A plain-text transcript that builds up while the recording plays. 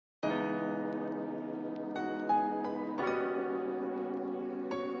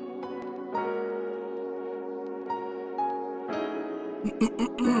Man,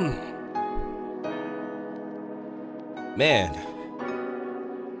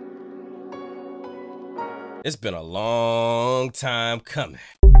 it's been a long time coming.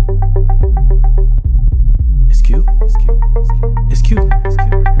 It's cute. It's cute. It's cute. It's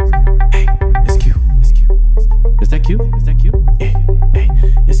cute. Hey, it's cute. It's cute. It's cute. Is that cute? Is that cute? Hey, hey,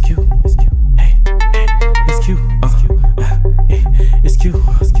 it's cute. It's cute. Hey, hey, it's cute. Hey, it's cute.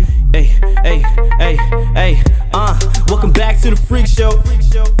 It's cute. Hey, hey, hey, hey. Welcome back to the Freak Show.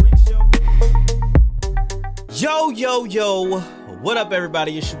 Yo, what up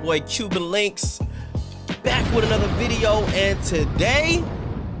everybody? It's your boy QbinLynx, back with another video, and today,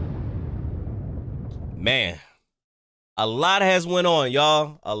 man, a lot has went on,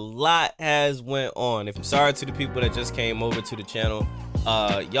 y'all. A lot has went on. I'm sorry to the people that just came over to the channel.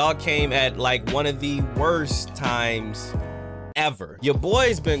 Y'all came at like one of the worst times ever. Your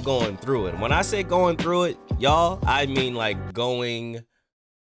boy's been going through it. When I say going through it, y'all, I mean like going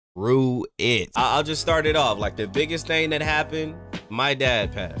through it. I'll just start it off. Like, the biggest thing that happened, my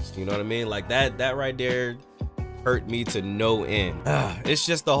dad passed. You know what I mean? Like that right there hurt me to no end. It's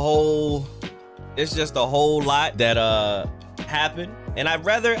just a whole lot that happened, and I'd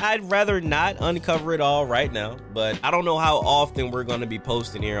rather not uncover it all right now. But I don't know how often we're going to be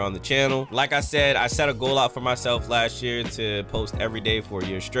posting here on the channel. Like I said, I set a goal out for myself last year to post every day for a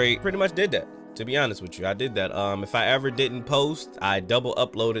year straight. Pretty much did that. To be honest with you, I did that. If I ever didn't post, I double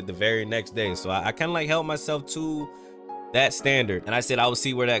uploaded the very next day. So I kind of like held myself to that standard, and I said I will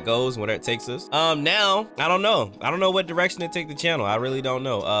see where that goes, where that takes us. Now I don't know what direction to take the channel. I really don't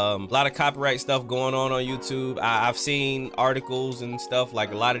know. A lot of copyright stuff going on YouTube. I've seen articles and stuff,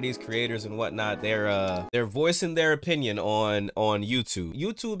 like a lot of these creators and whatnot, they're voicing their opinion on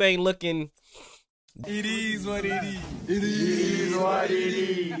YouTube ain't looking. It is what it is. It is what it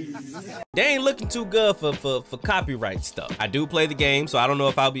is. They ain't looking too good for copyright stuff. I do play the game, so I don't know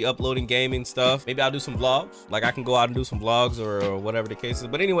if I'll be uploading gaming stuff. Maybe I'll do some vlogs. Like, I can go out and do some vlogs or whatever the case is.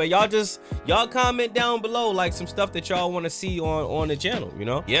 But anyway, y'all comment down below like some stuff that y'all want to see on the channel, you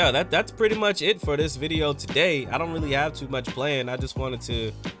know? Yeah, that's pretty much it for this video today. I don't really have too much planned. I just wanted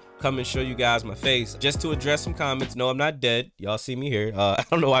to come and show you guys my face, just to address some comments. No, I'm not dead. Y'all see me here. I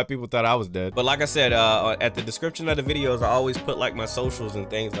don't know why people thought I was dead, but like I said, at the description of the videos, I always put like my socials and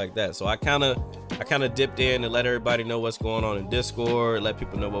things like that. So I kind of dipped in and let everybody know what's going on in Discord, let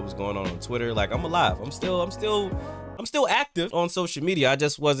people know what was going on Twitter. Like, I'm alive. I'm still active on social media. I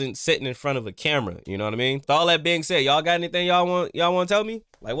just wasn't sitting in front of a camera. You know what I mean? With all that being said, y'all got anything y'all want to tell me?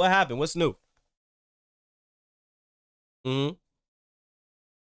 Like, what happened? What's new?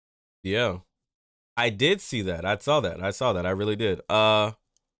 Yeah, I did see that. I saw that. I really did.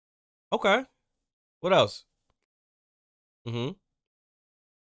 Okay. What else?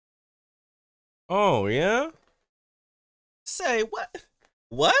 Oh, yeah? Say what?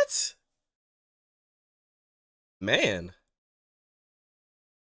 What? Man.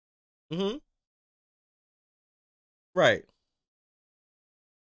 Right.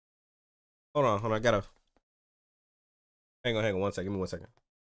 Hold on. I gotta. Hang on 1 second. Give me 1 second.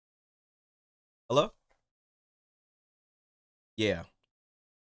 Hello? Yeah.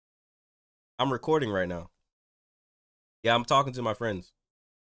 I'm recording right now. Yeah, I'm talking to my friends.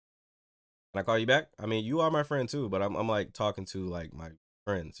 Can I call you back? I mean, you are my friend too, but I'm like talking to like my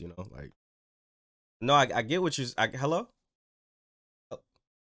friends, you know? Like, no, I get what hello?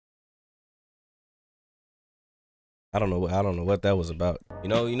 I don't know what that was about. You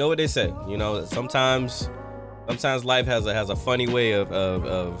know what they say. You know, sometimes life has a funny way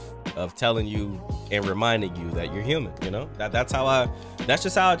of telling you and reminding you that you're human. You know, that's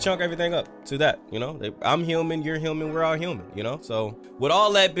just how I chunk everything up to that. You know, I'm human, you're human, we're all human. You know, so with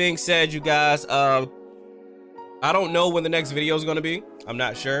all that being said, you guys, I don't know when the next video is gonna be. I'm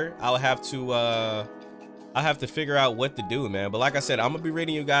not sure. I'll have to figure out what to do, man. But like I said, I'm gonna be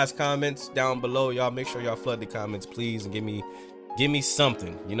reading you guys' comments down below. Y'all make sure y'all flood the comments, please, and give me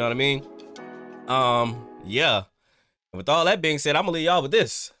something. You know what I mean? Yeah. With all that being said, I'm gonna leave y'all with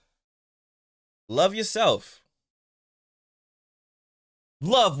this. Love yourself.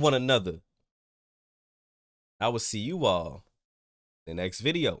 Love one another. I will see you all in the next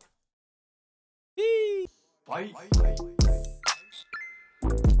video. Bye.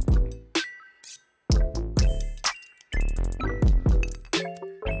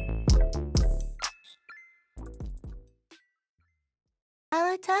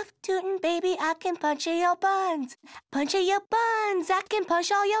 I'm a tough tootin' baby, I can punch your buns. Punch your buns, I can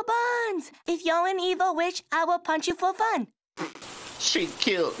punch all your buns. If you're an evil witch, I will punch you for fun. She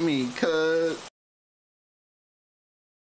killed me, cuz.